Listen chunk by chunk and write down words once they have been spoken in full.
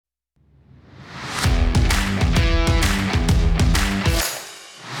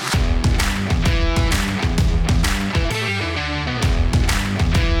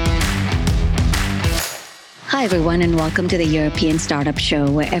Hi, everyone, and welcome to the European Startup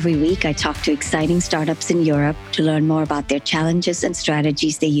Show, where every week I talk to exciting startups in Europe to learn more about their challenges and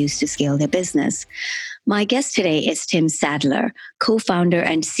strategies they use to scale their business. My guest today is Tim Sadler, co-founder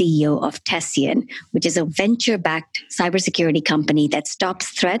and CEO of Tessian, which is a venture-backed cybersecurity company that stops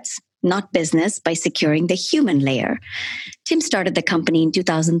threats, not business, by securing the human layer. Tim started the company in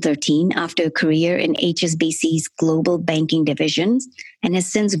 2013 after a career in HSBC's global banking division and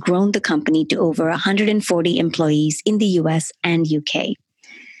has since grown the company to over 140 employees in the US and UK.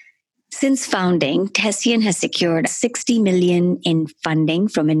 Since founding, Tessian has secured $60 million in funding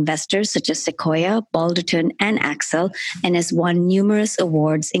from investors such as Sequoia, Balderton, and Axel, and has won numerous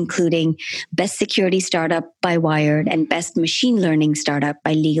awards, including Best Security Startup by Wired and Best Machine Learning Startup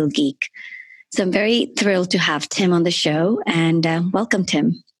by Legal Geek. So I'm very thrilled to have Tim on the show, and welcome,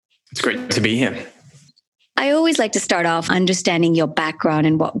 Tim. It's great to be here. I always like to start off understanding your background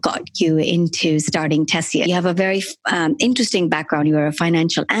and what got you into starting Tessian. You have a very interesting background. You were a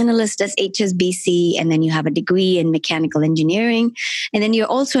financial analyst at HSBC, and then you have a degree in mechanical engineering, and then you're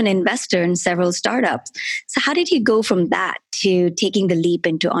also an investor in several startups. So how did you go from that to taking the leap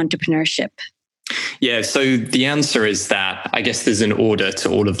into entrepreneurship? Yeah, so the answer is that I guess there's an order to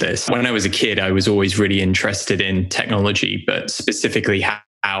all of this. When I was a kid, I was always really interested in technology, but specifically how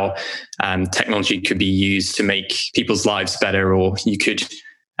technology could be used to make people's lives better, or you could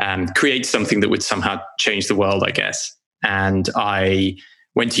create something that would somehow change the world, I guess. And I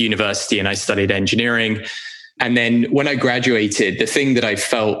went to university and I studied engineering. And then when I graduated, the thing that I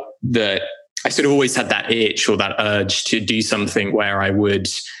felt that I sort of always had that itch or that urge to do something where I would,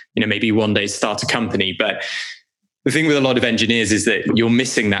 maybe one day start a company. But the thing with a lot of engineers is that you're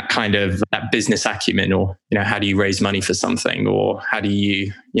missing that kind of that business acumen, or, how do you raise money for something, or how do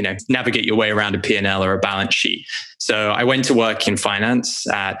you, navigate your way around a P&L or a balance sheet. So I went to work in finance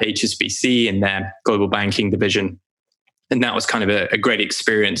at HSBC in their global banking division. And that was kind of a great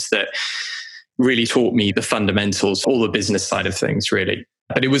experience that really taught me the fundamentals, all the business side of things, really.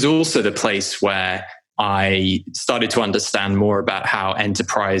 But it was also the place where I started to understand more about how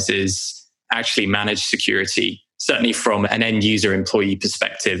enterprises actually manage security, certainly from an end user employee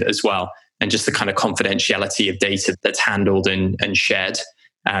perspective as well, and just the kind of confidentiality of data that's handled and shared.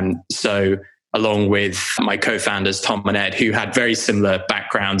 So along with my co-founders, Tom and Ed, who had very similar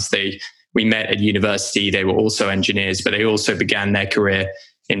backgrounds, we met at university. They were also engineers, but they also began their career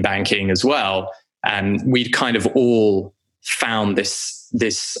in banking as well. And we'd kind of all found this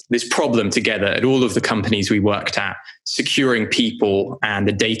problem together at all of the companies we worked at. Securing people and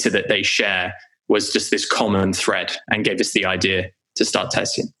the data that they share was just this common thread, and gave us the idea to start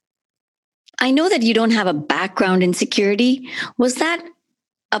Tessian. I know that you don't have a background in security. Was that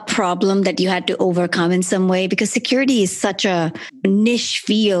a problem that you had to overcome in some way? Because security is such a niche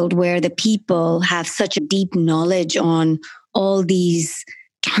field where the people have such a deep knowledge on all these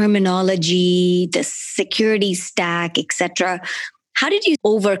terminology, the security stack, etc. How did you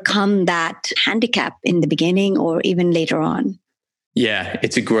overcome that handicap in the beginning or even later on? Yeah,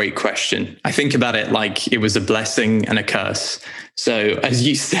 it's a great question. I think about it like it was a blessing and a curse. So as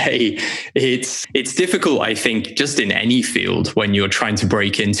you say, it's difficult, I think, just in any field when you're trying to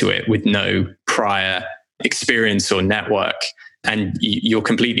break into it with no prior experience or network. And you're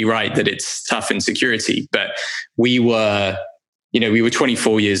completely right that it's tough in security. But we were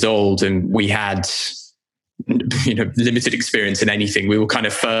 24 years old and we had limited experience in anything. We were kind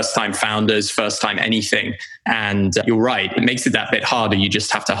of first time founders, first time anything. And you're right, it makes it that bit harder. You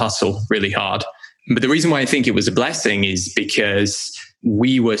just have to hustle really hard. But the reason why I think it was a blessing is because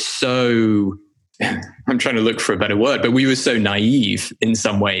we were so, I'm trying to look for a better word, but we were so naive in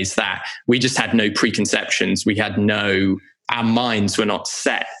some ways that we just had no preconceptions. Our minds were not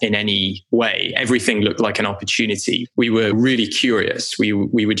set in any way. Everything looked like an opportunity. We were really curious. We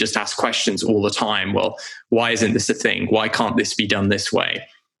would just ask questions all the time. Well, why isn't this a thing? Why can't this be done this way?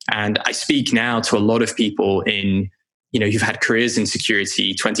 And I speak now to a lot of people who've had careers in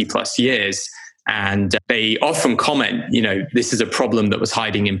security 20 plus years. And they often comment, this is a problem that was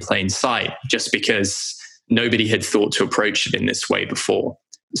hiding in plain sight just because nobody had thought to approach it in this way before.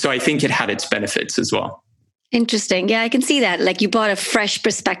 So I think it had its benefits as well. Interesting. Yeah, I can see that. Like you brought a fresh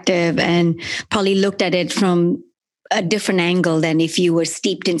perspective and probably looked at it from a different angle than if you were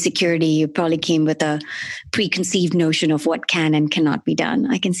steeped in security. You probably came with a preconceived notion of what can and cannot be done.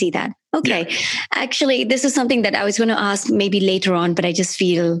 I can see that. Okay. Yeah. Actually, this is something that I was going to ask maybe later on, but I just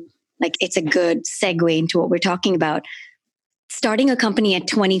feel like it's a good segue into what we're talking about. Starting a company at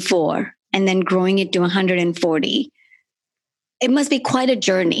 24 and then growing it to 140. It must be quite a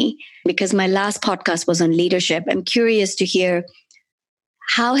journey, because my last podcast was on leadership. I'm curious to hear,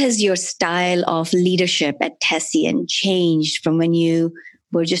 How has your style of leadership at Tessian changed from when you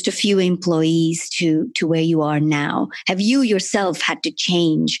were just a few employees to where you are now? Have you yourself had to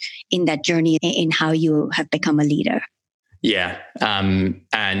change in that journey in how you have become a leader? Yeah. And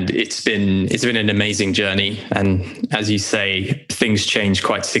it's been an amazing journey. And as you say, things change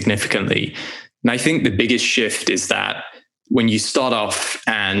quite significantly. And I think the biggest shift is that when you start off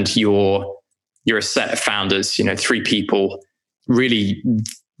and you're a set of founders, 3 people, really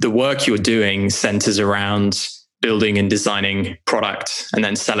the work you're doing centers around building and designing product and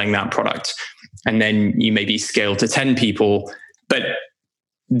then selling that product. And then you maybe scale to 10 people, but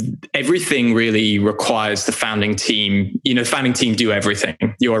everything really requires the founding team. The founding team do everything.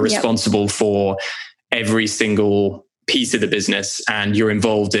 You are responsible for every single piece of the business, and you're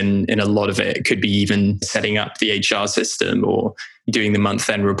involved in a lot of it. It could be even setting up the HR system or doing the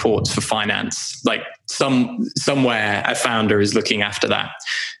month-end reports for finance. Like somewhere a founder is looking after that.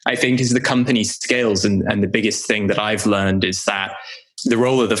 I think as the company scales, and the biggest thing that I've learned is that the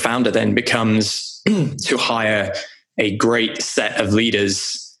role of the founder then becomes to hire a great set of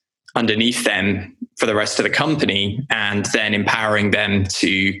leaders underneath them for the rest of the company, and then empowering them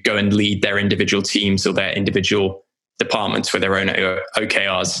to go and lead their individual teams or their individual departments with their own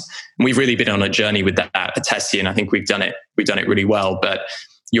OKRs. And we've really been on a journey with that at Tessian. I think we've done it really well. But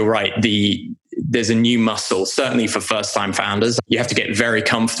you're right, there's a new muscle, certainly for first-time founders. You have to get very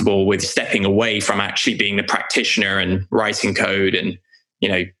comfortable with stepping away from actually being the practitioner and writing code and,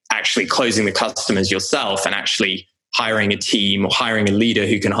 actually closing the customers yourself, and actually hiring a team or hiring a leader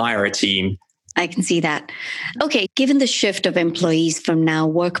who can hire a team. I can see that. Okay, given the shift of employees from now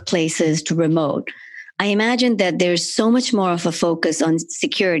workplaces to remote, I imagine that there's so much more of a focus on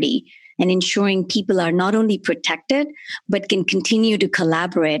security and ensuring people are not only protected, but can continue to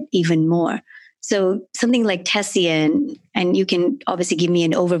collaborate even more. So something like Tessian, and you can obviously give me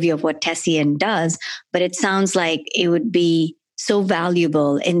an overview of what Tessian does, but it sounds like it would be so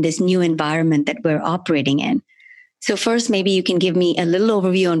valuable in this new environment that we're operating in. So first, maybe you can give me a little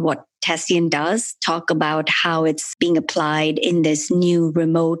overview on what Tessian does, talk about how it's being applied in this new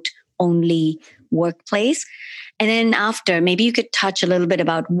remote-only workplace. And then after, maybe you could touch a little bit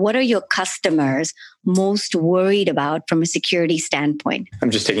about what are your customers most worried about from a security standpoint?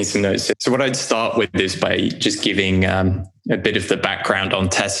 I'm just taking some notes. So what I'd start with is by just giving a bit of the background on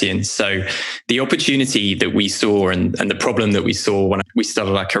Tessian. So the opportunity that we saw and the problem that we saw when we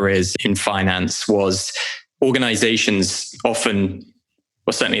started our careers in finance was organizations often,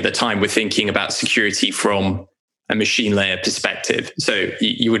 or certainly at the time, were thinking about security from a machine layer perspective. So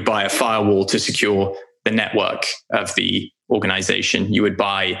you would buy a firewall to secure the network of the organization. You would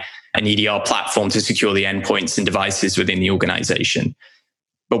buy an EDR platform to secure the endpoints and devices within the organization.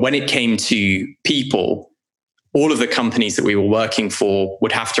 But when it came to people, all of the companies that we were working for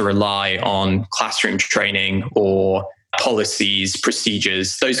would have to rely on classroom training or policies,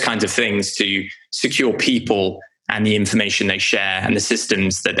 procedures, those kinds of things to secure people and the information they share and the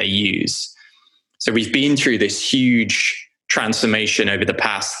systems that they use. So we've been through this huge transformation over the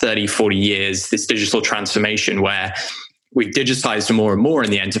past 30, 40 years, this digital transformation where we've digitized more and more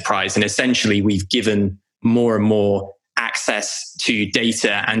in the enterprise. And essentially, we've given more and more access to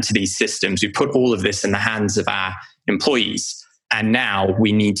data and to these systems. We put all of this in the hands of our employees. And now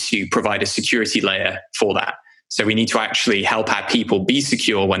we need to provide a security layer for that. So we need to actually help our people be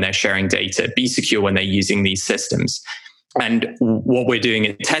secure when they're sharing data, be secure when they're using these systems. And what we're doing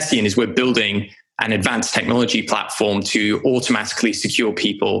at Tessian is we're building an advanced technology platform to automatically secure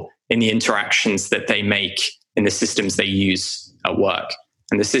people in the interactions that they make in the systems they use at work.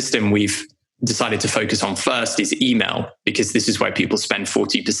 And the system we've decided to focus on first is email, because this is where people spend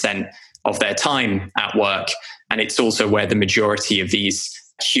 40% of their time at work. And it's also where the majority of these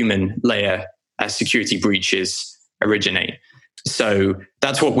human layer security breaches originate. So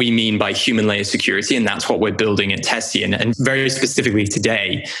that's what we mean by human layer security, and that's what we're building at Tessian. And very specifically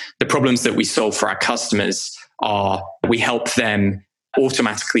today, the problems that we solve for our customers are we help them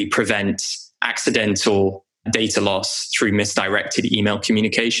automatically prevent accidental data loss through misdirected email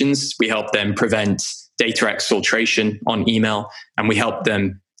communications. We help them prevent data exfiltration on email, and we help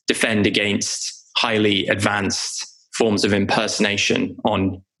them defend against highly advanced forms of impersonation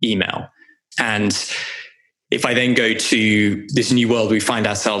on email. And if I then go to this new world we find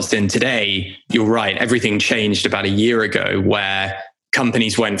ourselves in today, you're right, everything changed about a year ago, where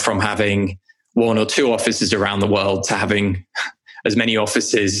companies went from having 1 or 2 offices around the world to having as many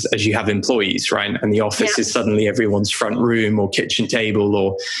offices as you have employees, right? And the office is suddenly everyone's front room or kitchen table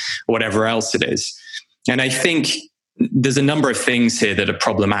or whatever else it is. And I think there's a number of things here that are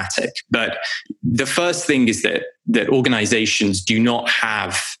problematic. But the first thing is that organizations do not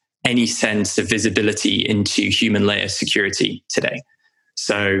have any sense of visibility into human layer security today.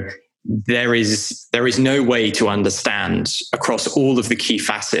 So there is no way to understand across all of the key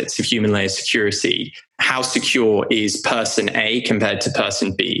facets of human layer security how secure is person A compared to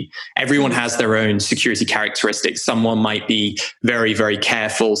person B. Everyone has their own security characteristics. Someone might be very, very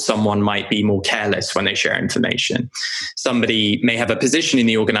careful. Someone might be more careless when they share information. Somebody may have a position in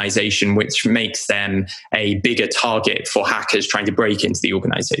the organization which makes them a bigger target for hackers trying to break into the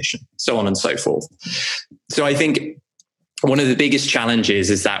organization, so on and so forth. So I think one of the biggest challenges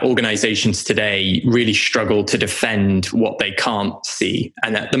is that organizations today really struggle to defend what they can't see.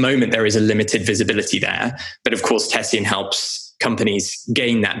 And at the moment, there is a limited visibility there. But of course, Tessian helps companies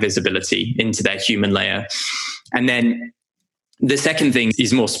gain that visibility into their human layer. And then the second thing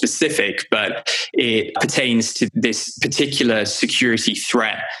is more specific, but it pertains to this particular security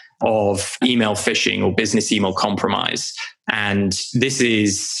threat of email phishing or business email compromise. And this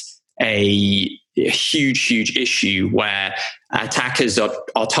is a huge issue where attackers are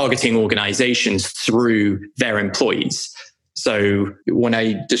targeting organizations through their employees. So when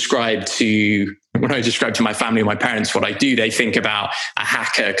I describe to my family, my parents, what I do, they think about a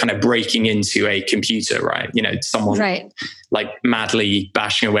hacker kind of breaking into a computer, right? Someone like madly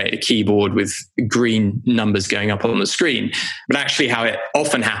bashing away at a keyboard with green numbers going up on the screen. But actually how it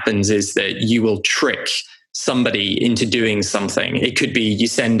often happens is that you will trick somebody into doing something. It could be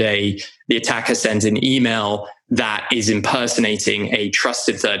the attacker sends an email that is impersonating a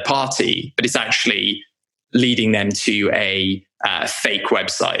trusted third party, but it's actually leading them to a fake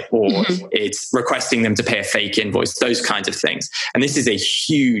website, or it's requesting them to pay a fake invoice, those kinds of things. And this is a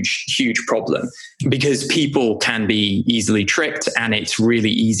huge problem because people can be easily tricked and it's really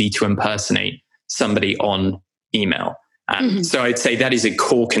easy to impersonate somebody on email. So I'd say that is a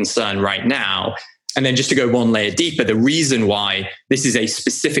core concern right now. And then just to go one layer deeper, the reason why this is a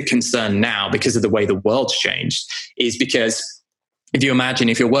specific concern now because of the way the world's changed is because if you imagine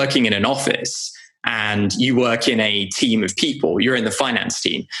if you're working in an office and you work in a team of people, you're in the finance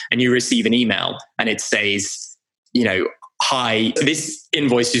team and you receive an email and it says, hi, this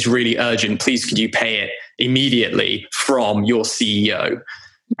invoice is really urgent. Please, could you pay it immediately from your CEO?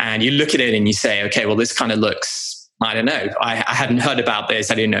 And you look at it and you say, okay, well, this kind of looks, I don't know. I hadn't heard about this.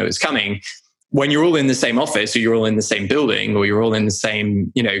 I didn't know it was coming. When you're all in the same office or you're all in the same building or you're all in the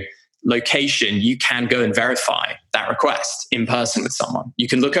same, location, you can go and verify that request in person with someone. You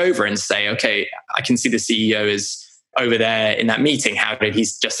can look over and say, okay, I can see the CEO is over there in that meeting. How did he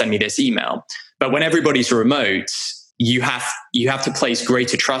just send me this email? But when everybody's remote, you have to place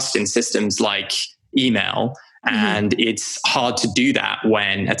greater trust in systems like email. And it's hard to do that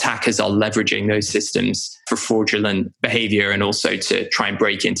when attackers are leveraging those systems for fraudulent behavior and also to try and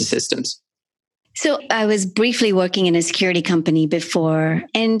break into systems. So I was briefly working in a security company before,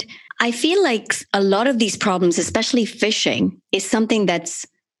 and I feel like a lot of these problems, especially phishing, is something that's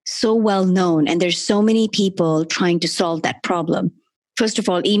so well known, and there's so many people trying to solve that problem. First of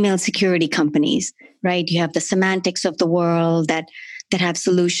all, email security companies, right? You have the semantics of the world that have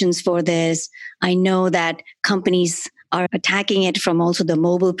solutions for this. I know that companies are attacking it from also the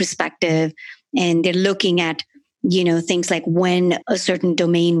mobile perspective, and they're looking at things like when a certain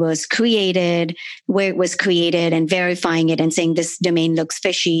domain was created, where it was created, and verifying it and saying this domain looks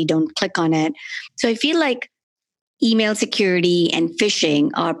fishy, don't click on it. So I feel like email security and phishing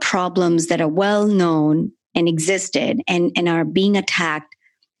are problems that are well known and existed and are being attacked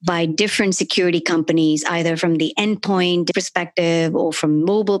by different security companies, either from the endpoint perspective or from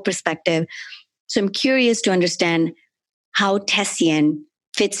mobile perspective. So I'm curious to understand how Tessian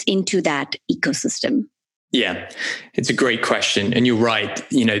fits into that ecosystem. Yeah, it's a great question. And you're right.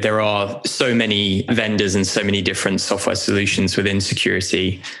 There are so many vendors and so many different software solutions within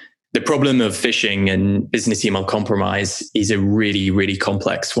security. The problem of phishing and business email compromise is a really, really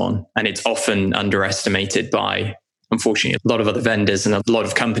complex one. And it's often underestimated by, unfortunately, a lot of other vendors and a lot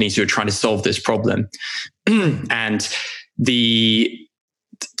of companies who are trying to solve this problem. And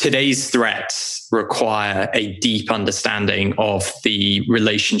today's threats require a deep understanding of the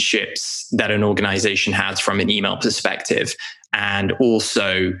relationships that an organization has from an email perspective, and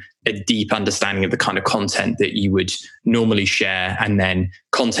also a deep understanding of the kind of content that you would normally share, and then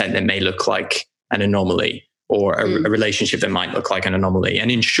content that may look like an anomaly or a relationship that might look like an anomaly.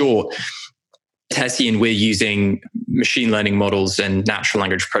 And in short, Tessian, we're using machine learning models and natural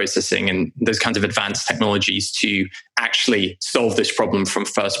language processing and those kinds of advanced technologies to actually solve this problem from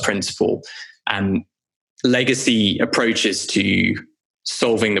first principle. And legacy approaches to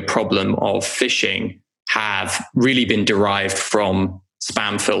solving the problem of phishing have really been derived from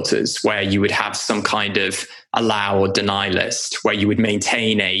spam filters, where you would have some kind of allow or deny list, where you would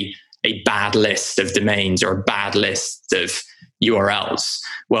maintain a bad list of domains or a bad list of URLs.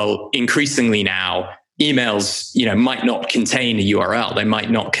 Well, increasingly now, emails, might not contain a URL. They might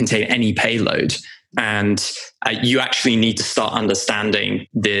not contain any payload. And you actually need to start understanding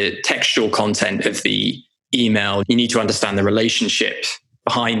the textual content of the email. You need to understand the relationship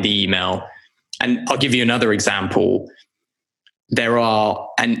behind the email. And I'll give you another example. There are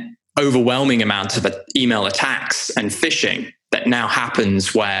an overwhelming amount of email attacks and phishing that now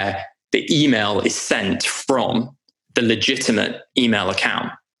happens where the email is sent from the legitimate email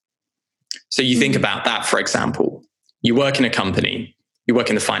account. So you think about that, for example. You work in a company, you work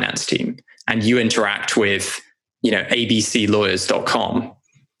in the finance team, and you interact with, abclawyers.com.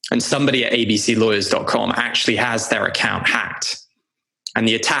 And somebody at abclawyers.com actually has their account hacked. And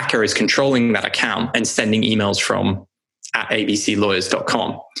the attacker is controlling that account and sending emails from at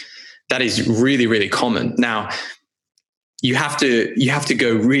abclawyers.com. That is really, really common. Now, you have to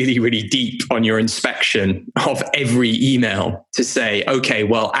go really, really deep on your inspection of every email to say, okay,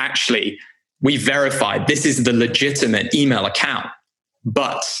 well, actually, we verified this is the legitimate email account,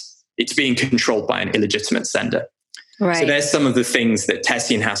 but it's being controlled by an illegitimate sender. Right. So there's some of the things that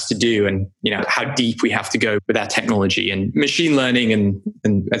Tessian has to do, and how deep we have to go with our technology and machine learning,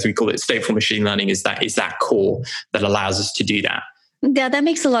 and as we call it, stateful machine learning is that core that allows us to do that. Yeah, that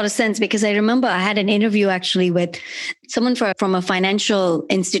makes a lot of sense, because I remember I had an interview actually with someone from a financial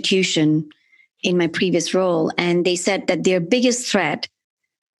institution in my previous role, and they said that their biggest threat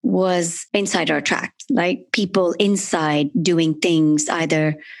was insider attack, like people inside doing things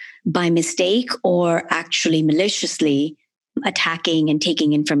either by mistake or actually maliciously attacking and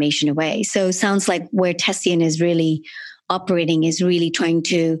taking information away. So it sounds like where Tessian is really operating is really trying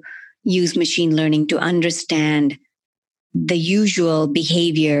to use machine learning to understand the usual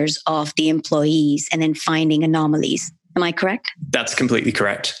behaviors of the employees and then finding anomalies. Am I correct? That's completely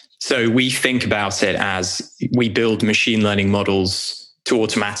correct. So we think about it as we build machine learning models to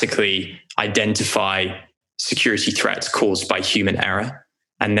automatically identify security threats caused by human error.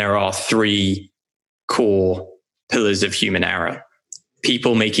 And there are three core pillars of human error: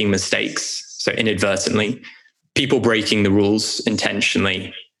 people making mistakes, so inadvertently, people breaking the rules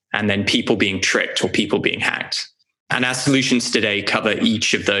intentionally, and then people being tricked or people being hacked. And our solutions today cover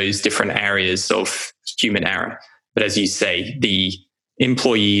each of those different areas of human error. But as you say, the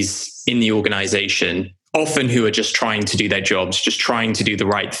employees in the organization, often who are just trying to do their jobs, just trying to do the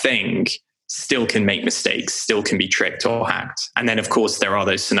right thing, still can make mistakes, still can be tricked or hacked. And then, of course, there are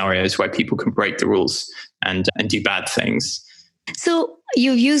those scenarios where people can break the rules and do bad things. So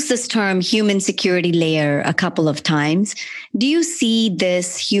you've used this term human security layer a couple of times. Do you see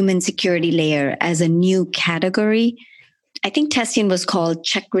this human security layer as a new category? I think Tessian was called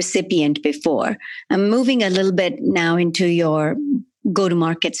check recipient before. I'm moving a little bit now into your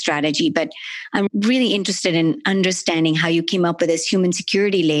go-to-market strategy, but I'm really interested in understanding how you came up with this human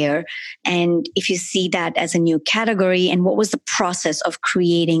security layer, and if you see that as a new category, and what was the process of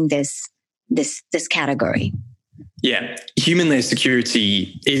creating this category? Yeah, human layer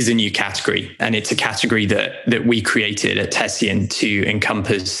security is a new category, and it's a category that we created at Tessian to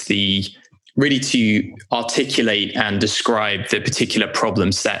encompass to articulate and describe the particular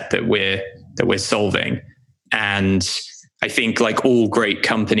problem set that we're solving. And I think, like all great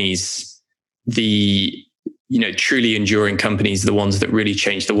companies, the truly enduring companies, the ones that really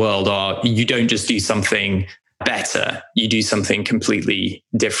change the world, are you don't just do something better, you do something completely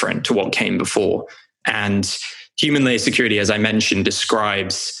different to what came before. And human layer security, as I mentioned,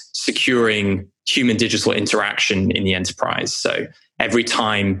 describes securing human digital interaction in the enterprise. So every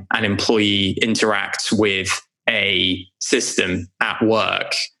time an employee interacts with a system at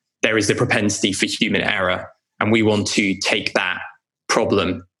work, there is a propensity for human error. And we want to take that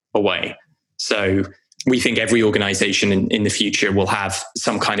problem away. So we think every organization in the future will have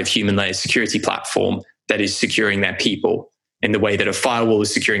some kind of human layer security platform that is securing their people in the way that a firewall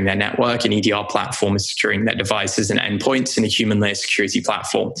is securing their network, an EDR platform is securing their devices and endpoints, and a human layer security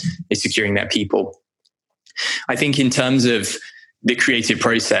platform is securing their people. I think in terms of the creative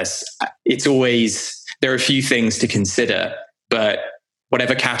process, there are a few things to consider, but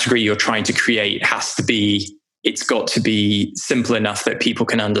whatever category you're trying to create it's got to be simple enough that people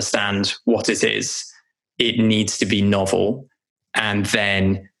can understand what it is. It needs to be novel. And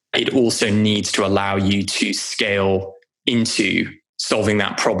then it also needs to allow you to scale into solving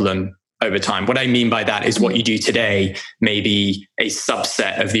that problem over time. What I mean by that is what you do today may be a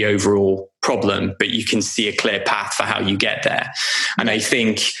subset of the overall problem, but you can see a clear path for how you get there. And I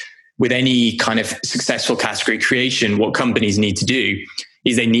think with any kind of successful category creation, what companies need to do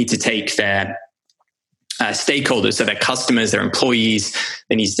is they need to take their stakeholders, so their customers, their employees,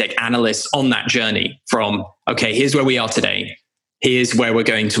 they need to take analysts on that journey from, okay, here's where we are today, here's where we're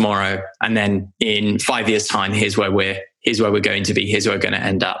going tomorrow, and then in 5 years' time, here's where we're going to be, here's where we're going to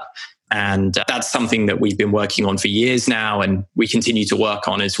end up. And that's something that we've been working on for years now, and we continue to work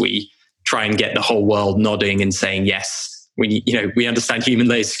on as we try and get the whole world nodding and saying, yes, we understand human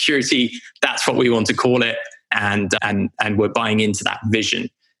layer security. That's what we want to call it, and we're buying into that vision.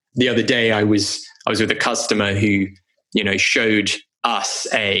 The other day, I was with a customer who, showed us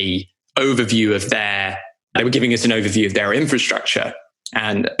a overview of they were giving us an overview of their infrastructure.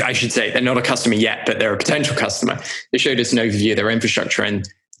 And I should say they're not a customer yet, but they're a potential customer. They showed us an overview of their infrastructure, and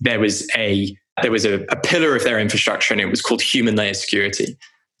there was a pillar of their infrastructure, and it was called human layer security.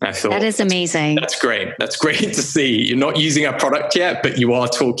 And I thought, that is amazing. That's great. That's great to see. You're not using our product yet, but you are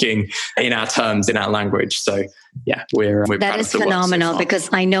talking in our terms, in our language. So yeah, we're that is phenomenal, because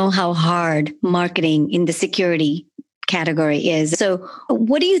I know how hard marketing in the security category is. So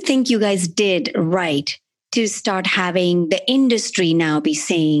what do you think you guys did right to start having the industry now be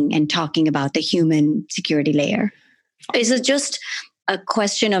saying and talking about the human security layer? Is it just a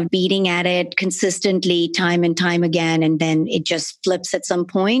question of beating at it consistently time and time again, and then it just flips at some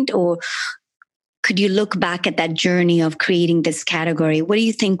point? Or could you look back at that journey of creating this category? What do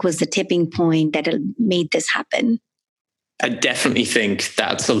you think was the tipping point that made this happen? I definitely think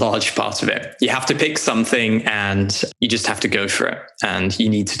that's a large part of it. You have to pick something and you just have to go for it. And you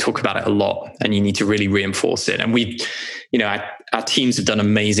need to talk about it a lot, and you need to really reinforce it. And our teams have done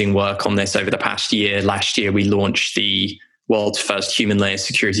amazing work on this over the past year. Last year, we launched the world's first Human Layer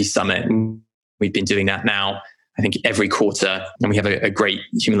Security Summit. We've been doing that now, I think, every quarter. And we have a great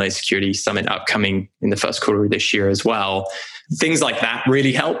Human Layer Security Summit upcoming in the first quarter of this year as well. Things like that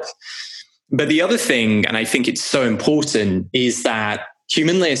really help. But the other thing, and I think it's so important, is that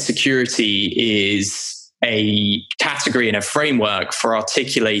human layer security is a category and a framework for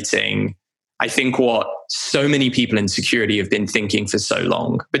articulating, I think, what so many people in security have been thinking for so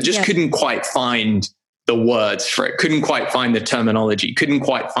long, but just couldn't quite find the words for it, couldn't quite find the terminology, couldn't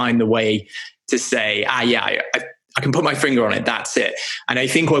quite find the way to say, I can put my finger on it, that's it. And I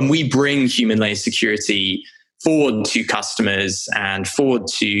think when we bring human layer security forward to customers and forward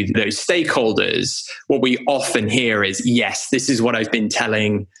to those stakeholders, what we often hear is, yes, this is what I've been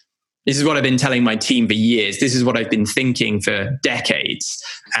telling my team for years. This is what I've been thinking for decades.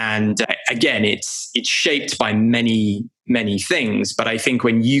 And again, it's shaped by many, many things. But I think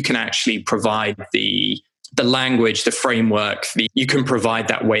when you can actually provide the language, the framework, you can provide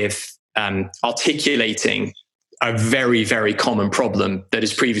that way of articulating a very, very common problem that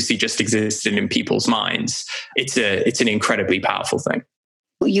has previously just existed in people's minds. It's an incredibly powerful thing.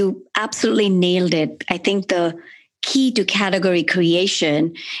 You absolutely nailed it. I think the key to category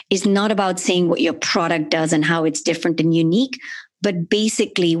creation is not about saying what your product does and how it's different and unique, but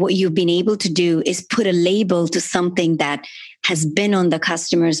basically what you've been able to do is put a label to something that has been on the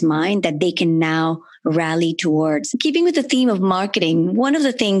customer's mind that they can now rally towards. Keeping with the theme of marketing, one of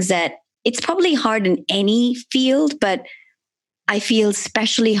the things that it's probably hard in any field, but I feel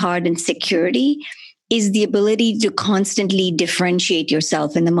especially hard in security, is the ability to constantly differentiate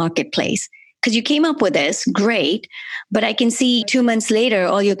yourself in the marketplace. Because you came up with this, great, but I can see 2 months later,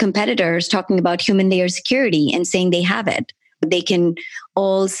 all your competitors talking about human layer security and saying they have it. They can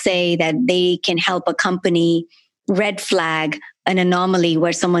all say that they can help a company red flag an anomaly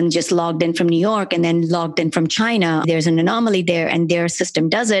where someone just logged in from New York and then logged in from China. There's an anomaly there and their system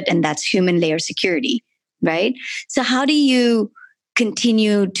does it, and that's human layer security, right? So how do you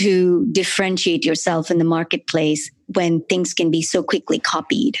continue to differentiate yourself in the marketplace when things can be so quickly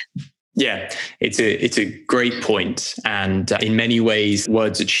copied? Yeah, it's a great point. And in many ways,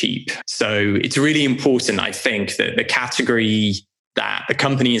 words are cheap. So it's really important, I think, that the category that the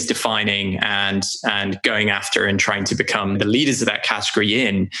company is defining and going after and trying to become the leaders of that category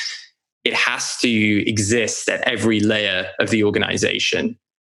in, it has to exist at every layer of the organization.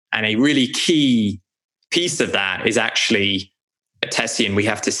 And a really key piece of that is actually at Tessian, we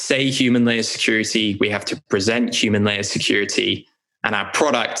have to say human layer security, we have to present human layer security, and our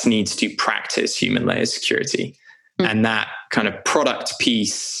product needs to practice human layer security. And that kind of product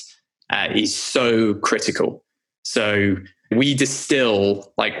piece is so critical. So we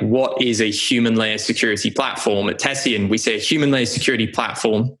distill what is a human layer security platform. At Tessian, we say a human layer security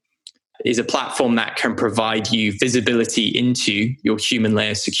platform is a platform that can provide you visibility into your human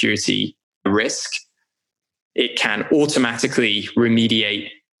layer security risk. It can automatically remediate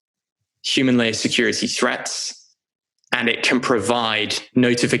human layer security threats. and it can provide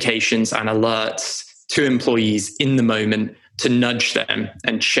notifications and alerts to employees in the moment to nudge them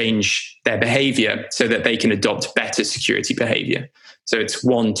and change their behavior so that they can adopt better security behavior. So it's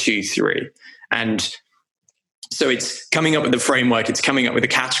 1, 2, 3. And so it's coming up with the framework, it's coming up with a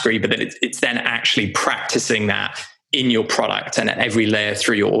category, but then it's then actually practicing that in your product and at every layer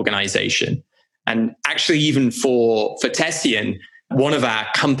through your organization. And actually, even for Tessian, one of our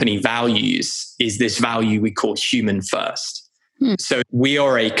company values is this value we call human first. So we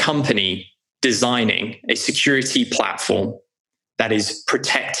are a company designing a security platform that is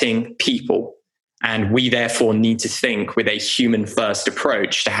protecting people. And we therefore need to think with a human first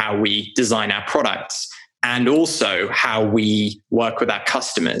approach to how we design our products and also how we work with our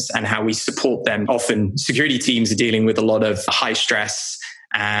customers and how we support them. Often security teams are dealing with a lot of high stress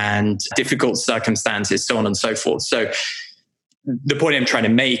and difficult circumstances, so on and so forth. So the point I'm trying to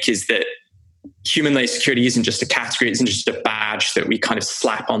make is that human layer security isn't just a category, it isn't just a badge that we kind of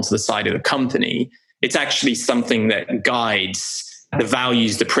slap onto the side of the company. It's actually something that guides the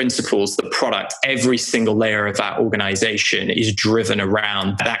values, the principles, the product. Every single layer of that organization is driven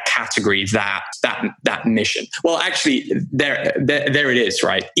around that category, that mission. Well, actually, there it is,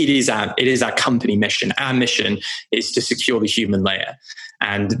 right? It is our company mission. Our mission is to secure the human layer.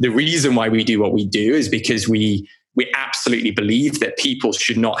 And the reason why we do what we do is because we absolutely believe that people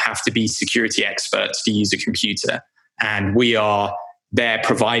should not have to be security experts to use a computer. And we are there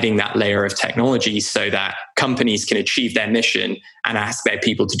providing that layer of technology so that companies can achieve their mission and ask their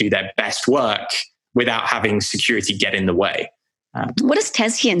people to do their best work without having security get in the way. What does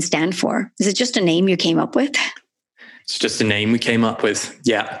Tessian stand for? Is it just a name you came up with? It's just a name we came up with.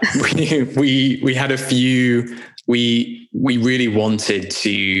 Yeah. we had a few, we really wanted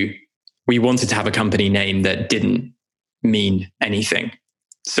to have a company name that didn't mean anything,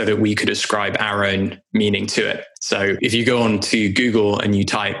 so that we could ascribe our own meaning to it. So if you go on to Google and you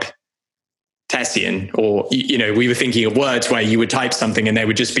type Tessian, or, we were thinking of words where you would type something and there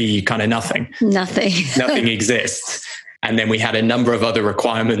would just be kind of nothing. Nothing exists. And then we had a number of other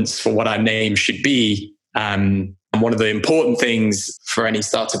requirements for what our name should be. And one of the important things for any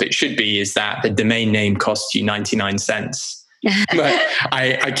startup it should be is that the domain name costs you 99 cents. But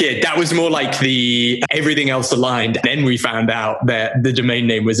I kid. That was more like the everything else aligned. Then we found out that the domain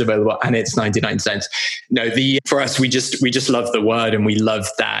name was available and it's 99 cents. No, for us, we just love the word, and we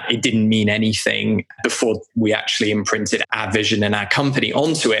loved that it didn't mean anything before we actually imprinted our vision and our company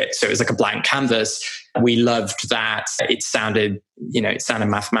onto it. So it was like a blank canvas. We loved that it sounded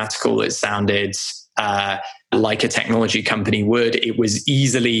mathematical. It sounded like a technology company would. It was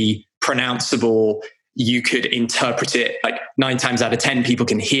easily pronounceable. You could interpret it, like 9 times out of 10, people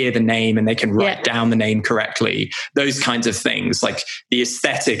can hear the name and they can write down the name correctly. Those kinds of things, like the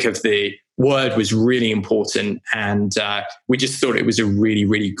aesthetic of the word was really important. And we just thought it was a really,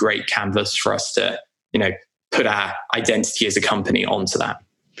 really great canvas for us to, put our identity as a company onto that.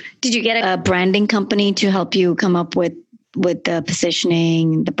 Did you get a branding company to help you come up with the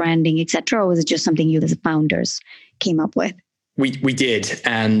positioning, the branding, et cetera? Or was it just something you as founders came up with? We did.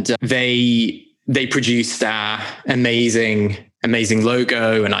 And they produced our amazing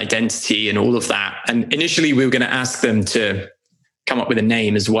logo and identity and all of that. And initially we were going to ask them to come up with a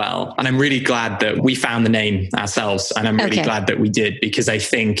name as well. And I'm really glad that we found the name ourselves. And I'm really glad that we did, because I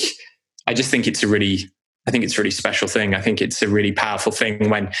think it's a really special thing. I think it's a really powerful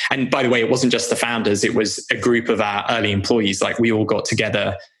thing and by the way, it wasn't just the founders, it was a group of our early employees. Like we all got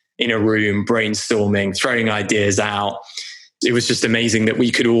together in a room, brainstorming, throwing ideas out. It was just amazing that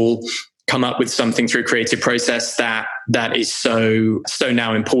we could all come up with something through a creative process that is so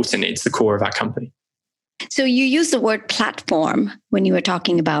now important. It's the core of our company. So you use the word platform when you were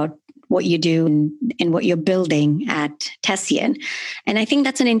talking about what you do and what you're building at Tessian. And I think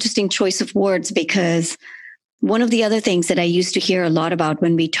that's an interesting choice of words, because one of the other things that I used to hear a lot about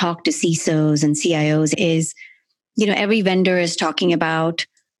when we talk to CISOs and CIOs is, every vendor is talking about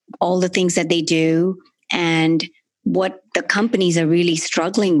all the things that they do, and what the companies are really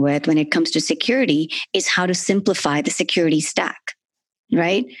struggling with when it comes to security is how to simplify the security stack,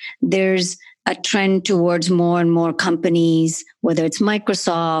 right? There's a trend towards more and more companies, whether it's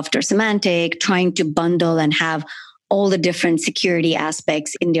Microsoft or Symantec, trying to bundle and have all the different security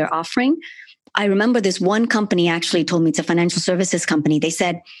aspects in their offering. I remember this one company actually told me, it's a financial services company. They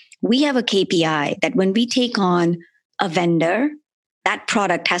said, we have a KPI that when we take on a vendor, that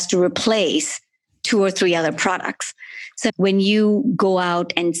product has to replace 2 or 3 other products. So when you go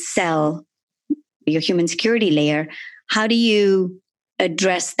out and sell your human security layer, how do you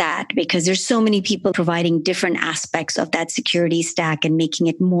address that? Because there's so many people providing different aspects of that security stack and making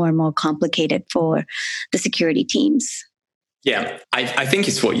it more and more complicated for the security teams. Yeah, I think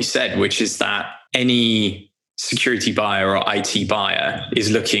it's what you said, which is that any security buyer or IT buyer is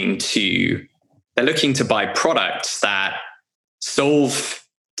looking to buy products that solve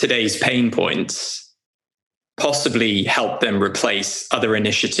today's pain points, possibly help them replace other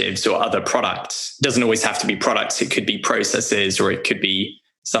initiatives or other products. It doesn't always have to be products. It could be processes or it could be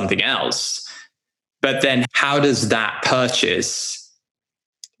something else. But then how does that purchase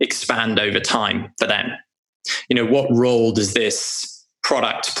expand over time for them? What role does this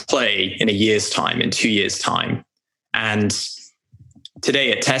product play in a year's time, in 2 years' time? And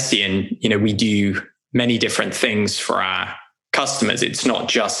today at Tessian, we do many different things for our customers. It's not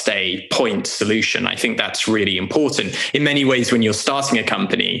just a point solution. I think that's really important. In many ways, when you're starting a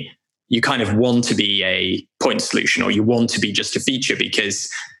company, you kind of want to be a point solution, or you want to be just a feature, because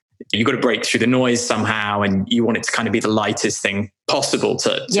you've got to break through the noise somehow, and you want it to kind of be the lightest thing possible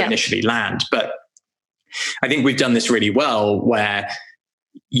to initially land. But I think we've done this really well, where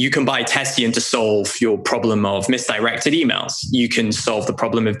you can buy Tessian to solve your problem of misdirected emails. You can solve the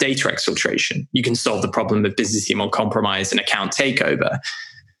problem of data exfiltration. You can solve the problem of business email compromise and account takeover.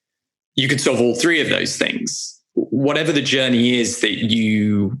 You can solve all three of those things. Whatever the journey is that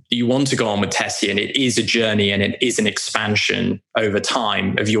you want to go on with Tessian, it is a journey and it is an expansion over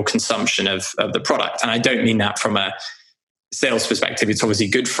time of your consumption of the product. And I don't mean that from a sales perspective. It's obviously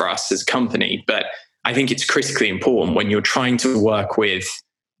good for us as a company, but I think it's critically important when you're trying to work with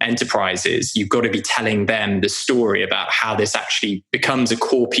enterprises. You've got to be telling them the story about how this actually becomes a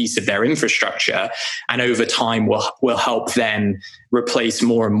core piece of their infrastructure, and over time will help them replace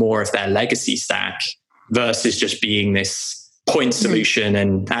more and more of their legacy stack, versus just being this point solution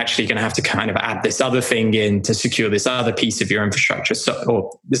and actually going to have to kind of add this other thing in to secure this other piece of your infrastructure,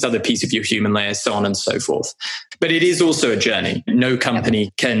 or this other piece of your human layer, so on and so forth. But it is also a journey. No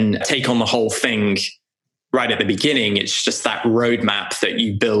company can take on the whole thing right at the beginning. It's just that roadmap that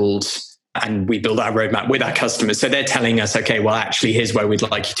you build, and we build our roadmap with our customers. So they're telling us, okay, well, actually, here's where we'd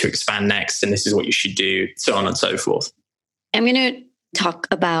like you to expand next, and this is what you should do, so on and so forth. I'm going to talk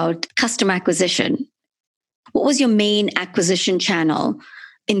about customer acquisition. What was your main acquisition channel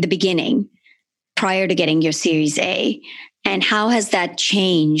in the beginning prior to getting your Series A? And how has that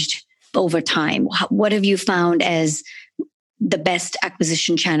changed over time? What have you found as the best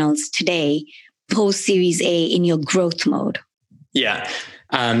acquisition channels today, post Series A, in your growth mode? Yeah.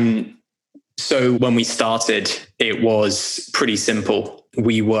 So when we started, it was pretty simple.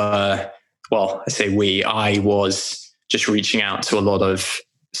 I was just reaching out to a lot of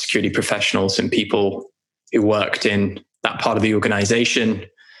security professionals and people who worked in that part of the organization,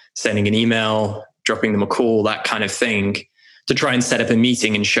 sending an email, dropping them a call, that kind of thing, to try and set up a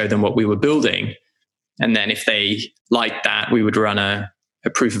meeting and show them what we were building. And then if they liked that, we would run a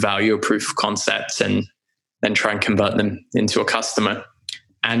proof of value, a proof of concept, and then try and convert them into a customer.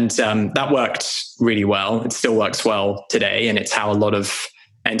 And that worked really well. It still works well today. And it's how a lot of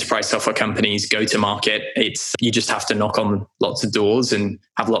enterprise software companies go to market. You just have to knock on lots of doors and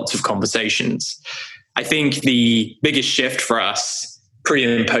have lots of conversations. I think the biggest shift for us pre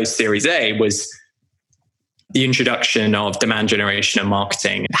and post Series A was the introduction of demand generation and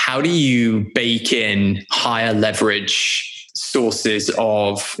marketing. How do you bake in higher leverage sources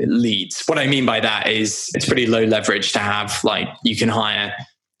of leads? What I mean by that is it's pretty low leverage to have, like, you can hire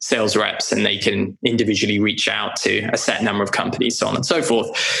sales reps and they can individually reach out to a set number of companies, so on and so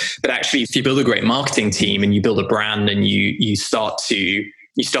forth. But actually, if you build a great marketing team and you build a brand and you start to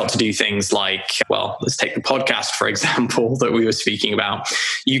do things like, well, let's take the podcast, for example, that we were speaking about.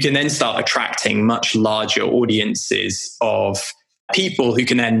 You can then start attracting much larger audiences of people who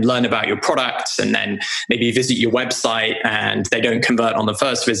can then learn about your products and then maybe visit your website, and they don't convert on the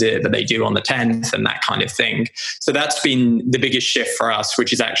first visit, but they do on the 10th, and that kind of thing. So that's been the biggest shift for us,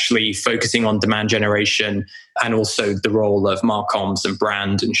 which is actually focusing on demand generation and also the role of marcoms and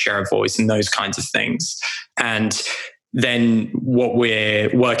brand and share of voice and those kinds of things. And then what we're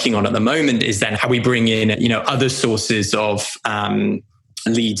working on at the moment is then how we bring in, other sources of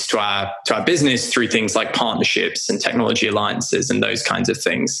leads to our business through things like partnerships and technology alliances and those kinds of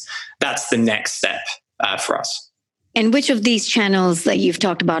things. That's the next step for us. And which of these channels that you've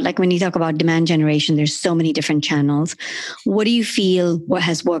talked about, like when you talk about demand generation, there's so many different channels. What do you feel what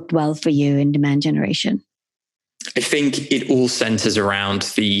has worked well for you in demand generation? I think it all centers around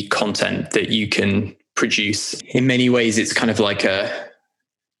the content that you can produce. In many ways, it's kind of like I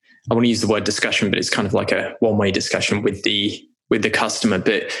want to use the word discussion, but it's kind of like a one-way discussion with the customer.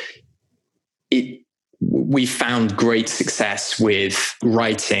 But we found great success with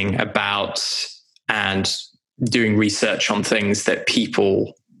writing about and doing research on things that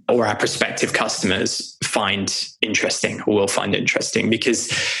people or our prospective customers find interesting or will find interesting,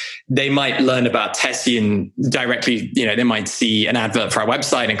 because they might learn about Tessian directly. They might see an advert for our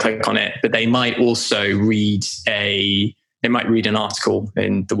website and click on it, but they might also read an article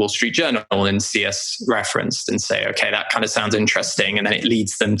in the Wall Street Journal and see us referenced and say, okay, that kind of sounds interesting. And then it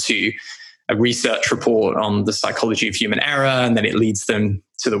leads them to a research report on the psychology of human error. And then it leads them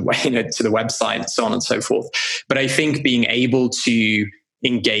to the website and so on and so forth. But I think being able to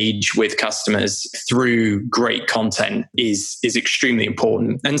engage with customers through great content is extremely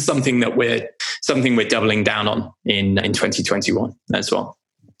important, and something we're doubling down on in 2021 as well.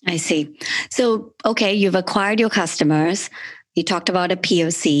 I see. So, okay, you've acquired your customers. You talked about a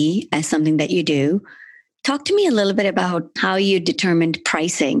POC as something that you do. Talk to me a little bit about how you determined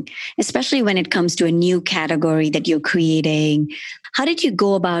pricing, especially when it comes to a new category that you're creating. How did you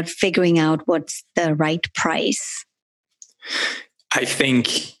go about figuring out what's the right price? I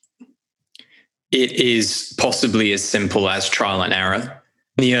think it is possibly as simple as trial and error.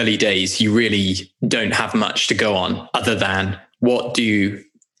 In the early days, you really don't have much to go on other than what do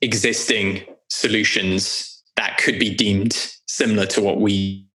existing solutions that could be deemed similar to what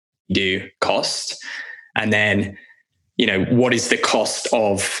we do cost? And then, what's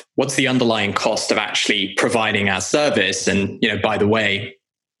the underlying cost of actually providing our service? And, by the way,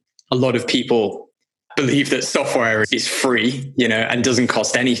 a lot of people believe that software is free, and doesn't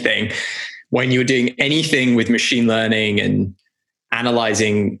cost anything. When you're doing anything with machine learning and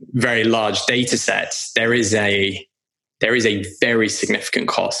analyzing very large data sets, there is a very significant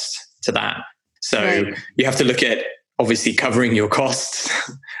cost to that. So right. You have to look at obviously covering your costs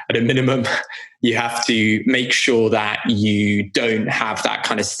at a minimum. You have to make sure that you don't have that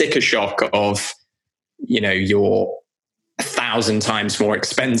kind of sticker shock of, you're 1,000 times more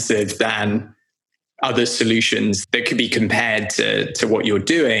expensive than other solutions that could be compared to what you're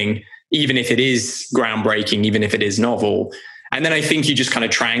doing, even if it is groundbreaking, even if it is novel. And then I think you just kind of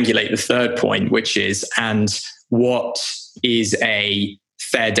triangulate the third point, which is, and what is a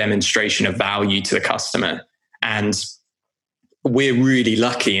fair demonstration of value to the customer? And we're really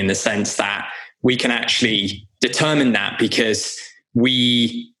lucky in the sense that we can actually determine that because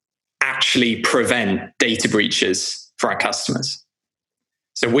we actually prevent data breaches for our customers.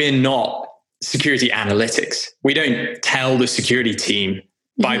 So we're not security analytics. We don't tell the security team,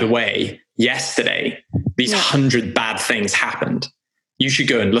 by the way, yesterday, these 100 bad things happened. You should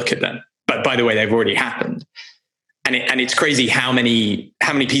go and look at them. But by the way, they've already happened. And it's crazy how many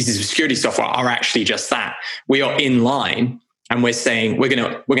pieces of security software are actually just that. We are in line and we're saying we're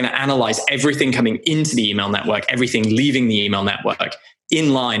going to analyze everything coming into the email network, everything leaving the email network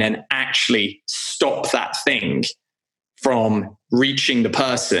in line, and actually stop that thing from reaching the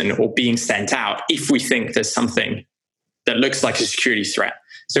person or being sent out if we think there's something that looks like a security threat.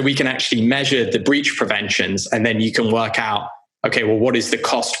 So we can actually measure the breach preventions, and then you can work out, okay, well, what is the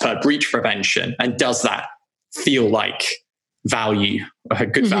cost per breach prevention? And does that feel like value, a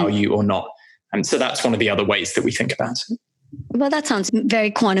good value or not? And so that's one of the other ways that we think about it. Well, that sounds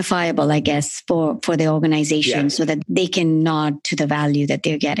very quantifiable, I guess, for the organization, so that they can nod to the value that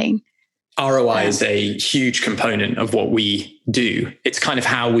they're getting. ROI is a huge component of what we do. It's kind of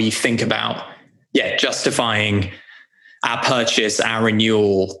how we think about, justifying our purchase, our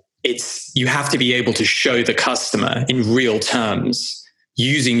renewal. You have to be able to show the customer in real terms,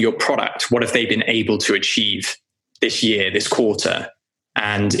 using your product, what have they been able to achieve this year, this quarter?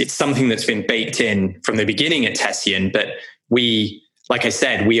 And it's something that's been baked in from the beginning at Tessian, but we, like I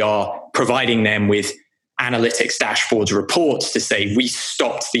said, we are providing them with analytics dashboards, reports to say we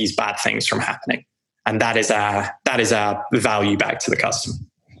stopped these bad things from happening. And that is our value back to the customer.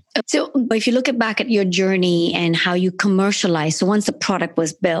 So if you look back at your journey and how you commercialized, so once the product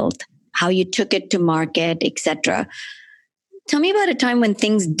was built, how you took it to market, etc. Tell me about a time when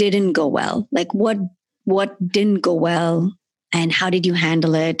things didn't go well. Like what didn't go well and how did you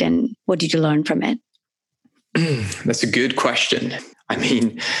handle it and what did you learn from it? That's a good question. I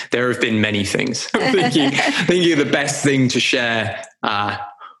mean, there have been many things. I'm thinking the best thing to share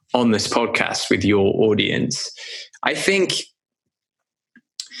on this podcast with your audience. I think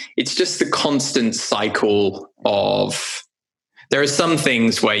it's just the constant cycle of, there are some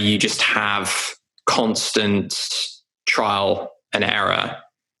things where you just have constant trial and error.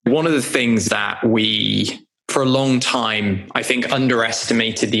 One of the things that we, for a long time, I think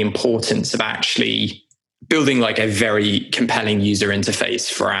underestimated the importance of actually building like a very compelling user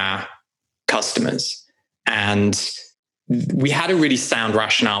interface for our customers. And we had a really sound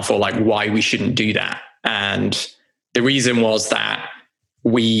rationale for like why we shouldn't do that. And the reason was that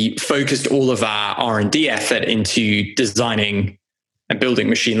we focused all of our R&D effort into designing and building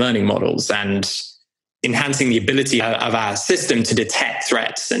machine learning models and enhancing the ability of our system to detect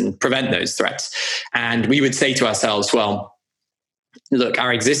threats and prevent those threats. And we would say to ourselves, well, look,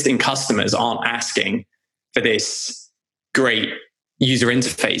 our existing customers aren't asking for this great user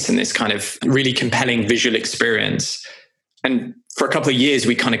interface and this kind of really compelling visual experience. And for a couple of years,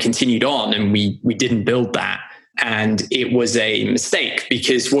 we kind of continued on and we didn't build that. And it was a mistake,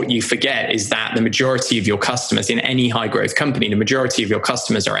 because what you forget is that the majority of your customers in any high growth company, the majority of your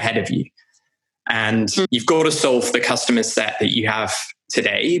customers are ahead of you. And you've got to solve the customer set that you have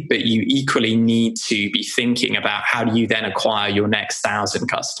today, but you equally need to be thinking about how do you then acquire your next 1,000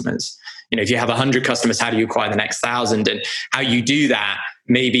 customers. If you have 100 customers, how do you acquire the next 1,000? And how you do that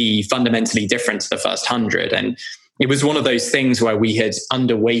may be fundamentally different to the first 100. And it was one of those things where we had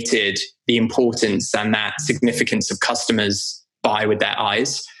underweighted the importance and that significance of customers buy with their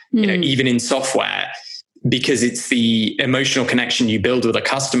eyes, even in software, because it's the emotional connection you build with a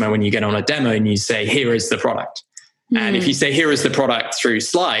customer when you get on a demo and you say, here is the product. And if you say, here is the product through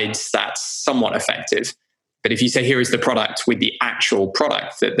slides, that's somewhat effective. But if you say, here is the product with the actual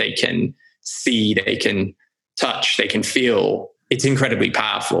product that they can see, they can touch, they can feel, it's incredibly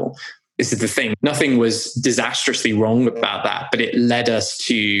powerful. This is the thing. Nothing was disastrously wrong about that, but it led us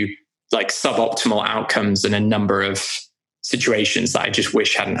to like suboptimal outcomes in a number of situations that I just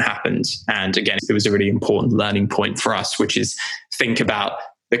wish hadn't happened. And again, it was a really important learning point for us, which is think about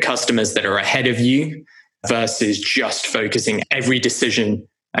the customers that are ahead of you versus just focusing every decision.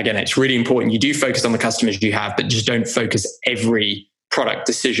 Again, it's really important. You do focus on the customers you have, but just don't focus every product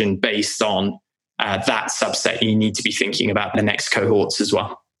decision based on that subset. You need to be thinking about the next cohorts as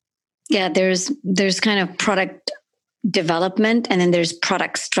well. Yeah, there's kind of product development and then there's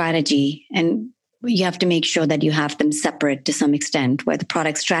product strategy. And you have to make sure that you have them separate to some extent, where the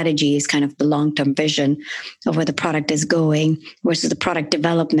product strategy is kind of the long-term vision of where the product is going versus the product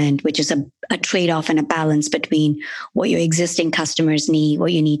development, which is a trade-off and a balance between what your existing customers need,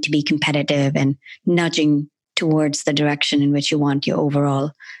 what you need to be competitive, and nudging towards the direction in which you want your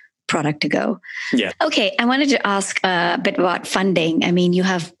overall product to go. Yeah. Okay, I wanted to ask a bit about funding. I mean, you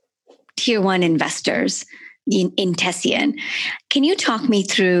have tier one investors in Tessian. Can you talk me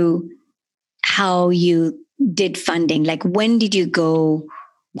through how you did funding? Like, when did you go?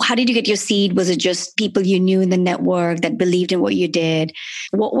 How did you get your seed? Was it just people you knew in the network that believed in what you did?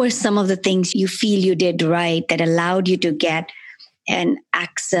 What were some of the things you feel you did right that allowed you to get an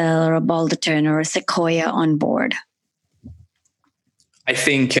Axel or a Balderton or a Sequoia on board? I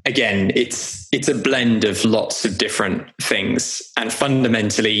think, again, it's a blend of lots of different things. And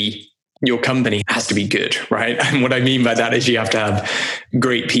fundamentally, your company has to be good, right? And what I mean by that is you have to have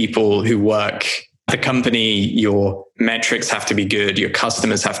great people who work the company. Your metrics have to be good. Your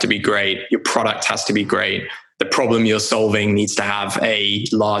customers have to be great. Your product has to be great. The problem you're solving needs to have a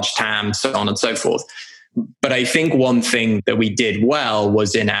large TAM, so on and so forth. But I think one thing that we did well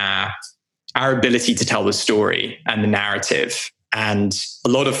was in our ability to tell the story and the narrative. And a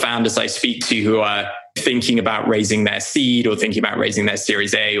lot of founders I speak to who are thinking about raising their seed or thinking about raising their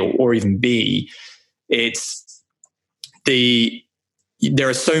Series A or even B, there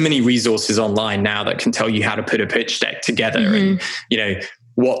are so many resources online now that can tell you how to put a pitch deck together and,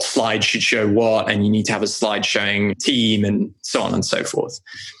 what slide should show what, and you need to have a slide showing team and so on and so forth.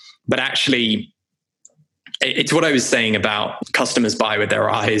 But actually, it's what I was saying about customers buy with their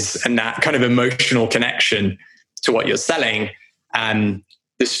eyes and that kind of emotional connection to what you're selling.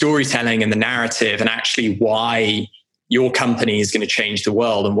 The storytelling and the narrative and actually why your company is going to change the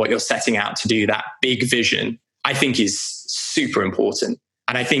world and what you're setting out to do, that big vision, I think is super important.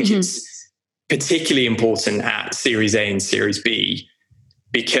 And I think it's particularly important at Series A and Series B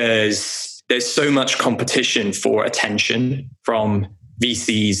because there's so much competition for attention from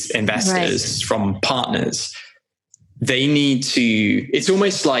VCs, investors, from partners. They need to, it's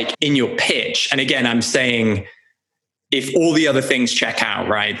almost like in your pitch. And again, I'm saying, if all the other things check out,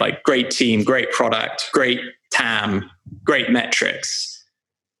 right? Like great team, great product, great TAM, great metrics,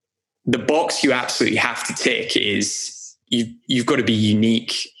 the box you absolutely have to tick is you've got to be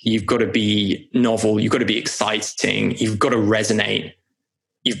unique. You've got to be novel. You've got to be exciting. You've got to resonate.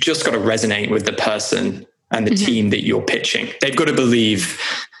 You've just got to resonate with the person and the team that you're pitching. They've got to believe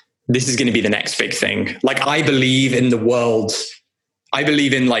this is going to be the next big thing. Like I believe in the world. I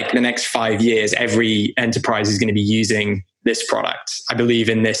believe in like the next 5 years, every enterprise is going to be using this product. I believe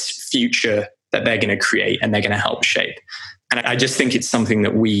in this future that they're going to create and they're going to help shape. And I just think it's something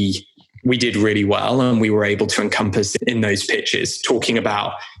that we we did really well, and we were able to encompass in those pitches, talking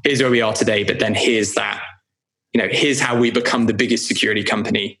about here's where we are today, but then here's that, here's how we become the biggest security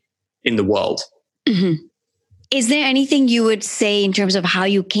company in the world. Mm-hmm. Is there anything you would say in terms of how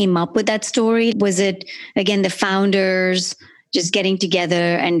you came up with that story? Was it, again, the founders just getting together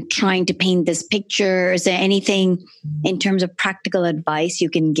and trying to paint this picture? Is there anything in terms of practical advice you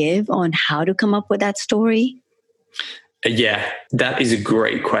can give on how to come up with that story? Yeah, that is a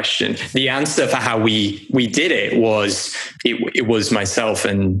great question. The answer for how we did it was myself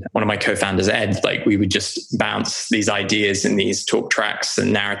and one of my co-founders, Ed. Like, we would just bounce these ideas and these talk tracks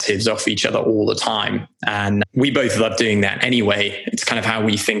and narratives off each other all the time. And we both love doing that anyway. It's kind of how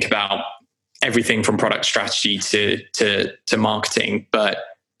we think about everything from product strategy to marketing. But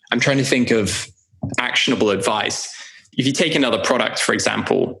I'm trying to think of actionable advice. If you take another product, for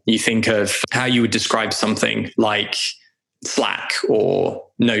example, you think of how you would describe something like Slack or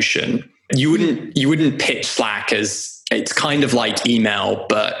Notion. You wouldn't pitch Slack as it's kind of like email,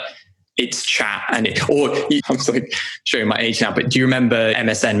 but it's chat. I'm like showing my age now, but do you remember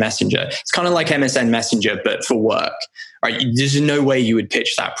MSN Messenger? It's kind of like MSN Messenger, but for work, right? There's no way you would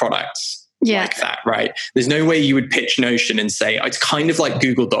pitch that product like that, right? There's no way you would pitch Notion and say, it's kind of like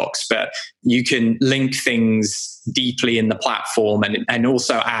Google Docs, but you can link things deeply in the platform and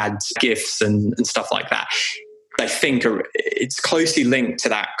also add GIFs and stuff like that. I think it's closely linked to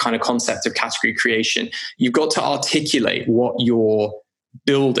that kind of concept of category creation. You've got to articulate what you're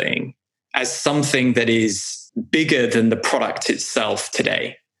building as something that is bigger than the product itself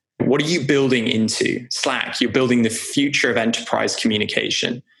today. What are you building into? Slack, you're building the future of enterprise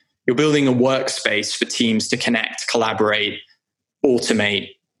communication. You're building a workspace for teams to connect, collaborate,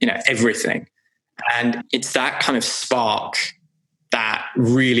 automate, everything. And it's that kind of spark that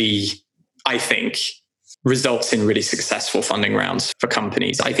really, I think, results in really successful funding rounds for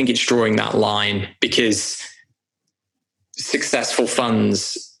companies. I think it's drawing that line because successful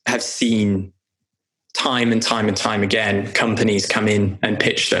funds have seen time and time and time again, companies come in and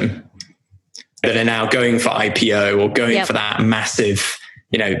pitch them that are now going for IPO or going for that massive,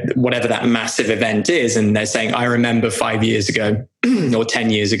 whatever that massive event is. And they're saying, I remember 5 years ago or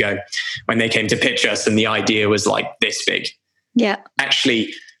 10 years ago when they came to pitch us and the idea was like this big. Yeah.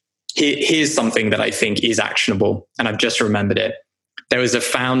 Actually, here's something that I think is actionable, and I've just remembered it. There was a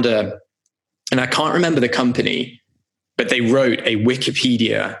founder, and I can't remember the company, but they wrote a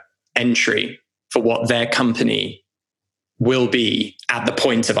Wikipedia entry for what their company will be at the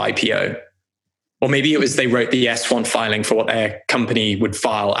point of IPO. Or maybe it was they wrote the S1 filing for what their company would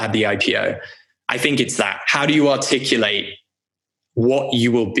file at the IPO. I think it's that. How do you articulate what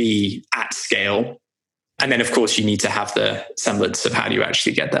you will be at scale? And then, of course, you need to have the semblance of how do you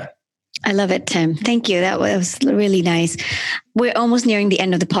actually get there. I love it, Tim. Thank you. That was really nice. We're almost nearing the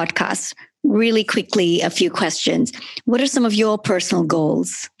end of the podcast. Really quickly, a few questions. What are some of your personal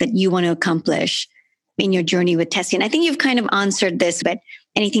goals that you want to accomplish in your journey with Tessian? I think you've kind of answered this, but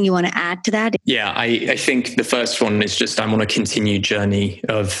anything you want to add to that? Yeah, I think the first one is just I'm on a continued journey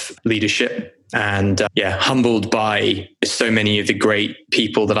of leadership. And humbled by so many of the great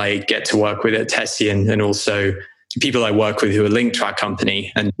people that I get to work with at Tessian, and also people I work with who are linked to our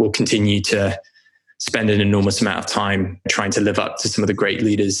company, and will continue to spend an enormous amount of time trying to live up to some of the great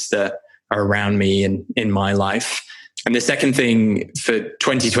leaders that are around me and in my life. And the second thing for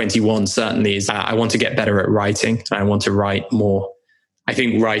 2021 certainly is I want to get better at writing. I want to write more. I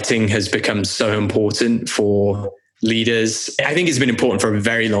think writing has become so important for leaders. I think it's been important for a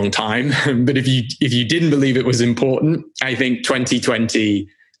very long time, but if you didn't believe it was important, I think 2020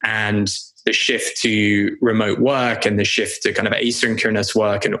 and the shift to remote work and the shift to kind of asynchronous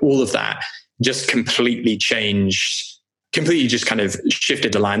work and all of that just completely just kind of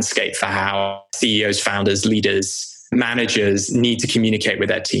shifted the landscape for how CEOs, founders, leaders, managers need to communicate with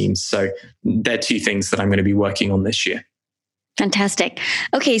their teams. So they're two things that I'm going to be working on this year. Fantastic.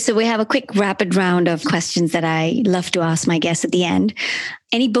 Okay, so we have a quick rapid round of questions that I love to ask my guests at the end.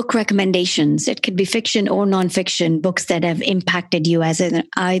 Any book recommendations? It could be fiction or nonfiction, books that have impacted you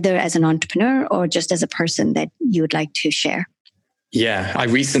either as an entrepreneur or just as a person that you would like to share. Yeah, I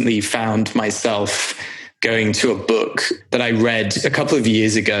recently found myself going to a book that I read a couple of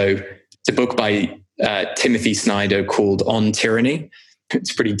years ago. It's a book by Timothy Snyder called On Tyranny.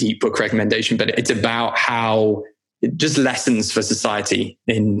 It's a pretty deep book recommendation, but it's about how just lessons for society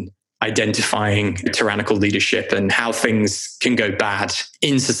in identifying tyrannical leadership and how things can go bad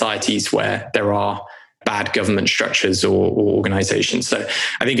in societies where there are bad government structures or organizations. So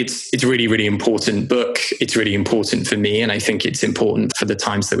I think it's a really, really important book. It's really important for me. And I think it's important for the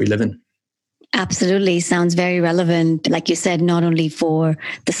times that we live in. Absolutely. Sounds very relevant. Like you said, not only for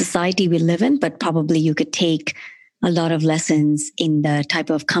the society we live in, but probably you could take a lot of lessons in the type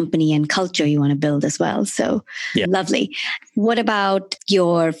of company and culture you want to build as well. So lovely. What about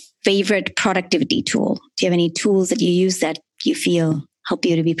your favorite productivity tool? Do you have any tools that you use that you feel help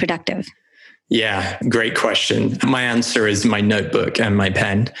you to be productive? Yeah, great question. My answer is my notebook and my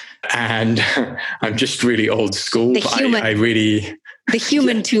pen. And I'm just really old school. The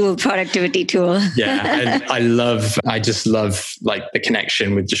human tool, productivity tool. Yeah. And I just love like the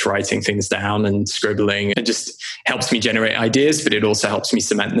connection with just writing things down and scribbling. It just helps me generate ideas, but it also helps me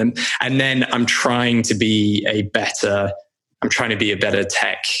cement them. And then I'm trying to be a better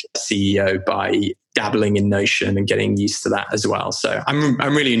tech CEO by dabbling in Notion and getting used to that as well. So I'm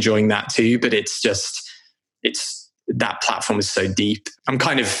really enjoying that too, but it's that platform is so deep. I'm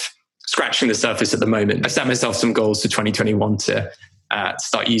kind of scratching the surface at the moment. I set myself some goals for 2021 to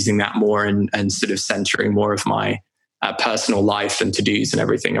start using that more and sort of centering more of my personal life and to-dos and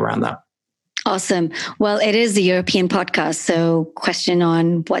everything around that. Awesome. Well, it is the European podcast. So question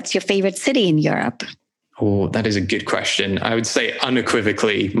on what's your favorite city in Europe? Oh, that is a good question. I would say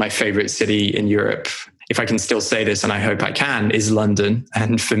unequivocally, my favorite city in Europe, if I can still say this, and I hope I can, is London.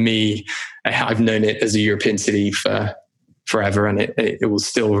 And for me, I've known it as a European city for forever, and it will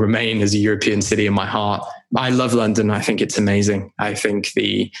still remain as a European city in my heart. I love London. I think it's amazing. I think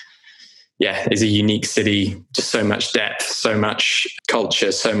it's a unique city, just so much depth, so much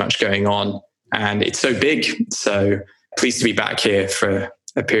culture, so much going on. And it's so big. So pleased to be back here for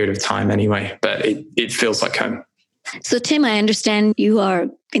a period of time anyway, but it feels like home. So Tim, I understand you are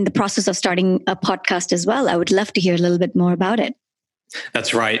in the process of starting a podcast as well. I would love to hear a little bit more about it.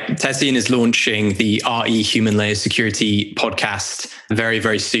 That's right. Tessian is launching the RE Human Layer Security podcast very,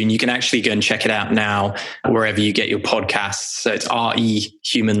 very soon. You can actually go and check it out now wherever you get your podcasts. So it's RE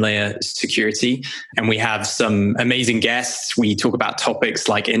Human Layer Security. And we have some amazing guests. We talk about topics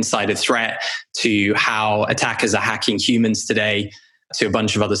like insider threat to how attackers are hacking humans today, to a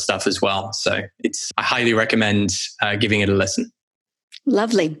bunch of other stuff as well. So I highly recommend giving it a listen.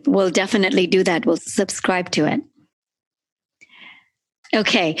 Lovely. We'll definitely do that. We'll subscribe to it.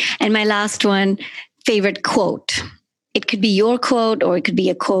 Okay. And my last one, favorite quote. It could be your quote or it could be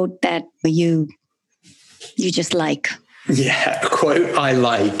a quote that you just like. Yeah, a quote I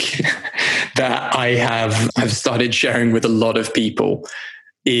like that I've started sharing with a lot of people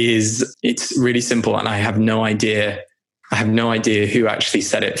it's really simple, and I have no idea who actually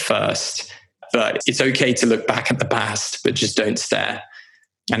said it first, but it's okay to look back at the past, but just don't stare.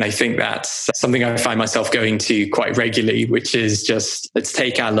 And I think that's something I find myself going to quite regularly, which is just, let's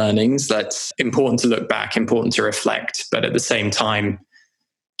take our learnings. That's important to look back, important to reflect, but at the same time,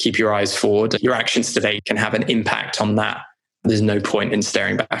 keep your eyes forward. Your actions today can have an impact on that. There's no point in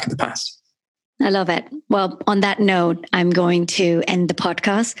staring back at the past. I love it. Well, on that note, I'm going to end the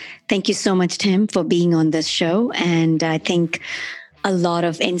podcast. Thank you so much, Tim, for being on this show. And I think a lot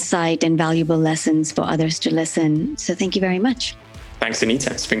of insight and valuable lessons for others to listen. So thank you very much. Thanks,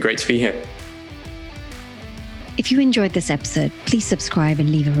 Anita. It's been great to be here. If you enjoyed this episode, please subscribe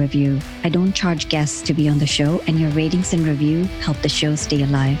and leave a review. I don't charge guests to be on the show, and your ratings and review help the show stay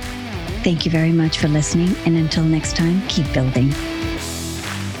alive. Thank you very much for listening. And until next time, keep building.